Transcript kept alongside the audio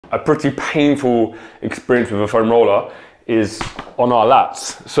a pretty painful experience with a foam roller is on our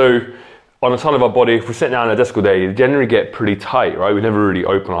lats. So on the side of our body, if we sit down at a desk all day, they generally get pretty tight, right? We never really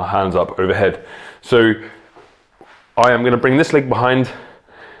open our hands up overhead. So I am gonna bring this leg behind,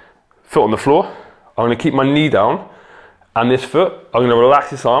 foot on the floor. I'm gonna keep my knee down and this foot. I'm gonna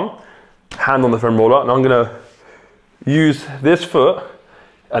relax this arm, hand on the foam roller, and I'm gonna use this foot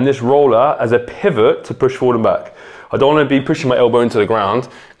and this roller as a pivot to push forward and back. I don't wanna be pushing my elbow into the ground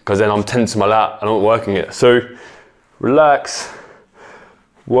because then I'm tensing my lat and I'm not working it. So relax,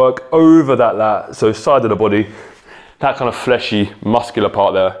 work over that lat, so side of the body, that kind of fleshy, muscular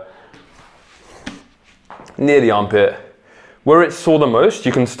part there, near the armpit. Where it's sore the most,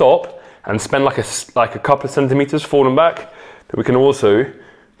 you can stop and spend like a couple of centimeters forward and back, but we can also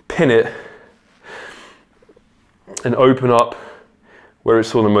pin it and open up where it's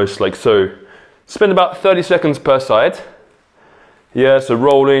sore the most, like so. Spend about 30 seconds per side. Yeah, so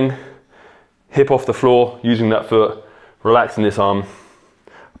rolling, hip off the floor, using that foot, relaxing this arm,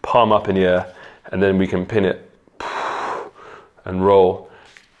 palm up in the air, and then we can pin it and roll.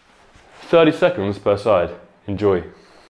 30 seconds per side. Enjoy.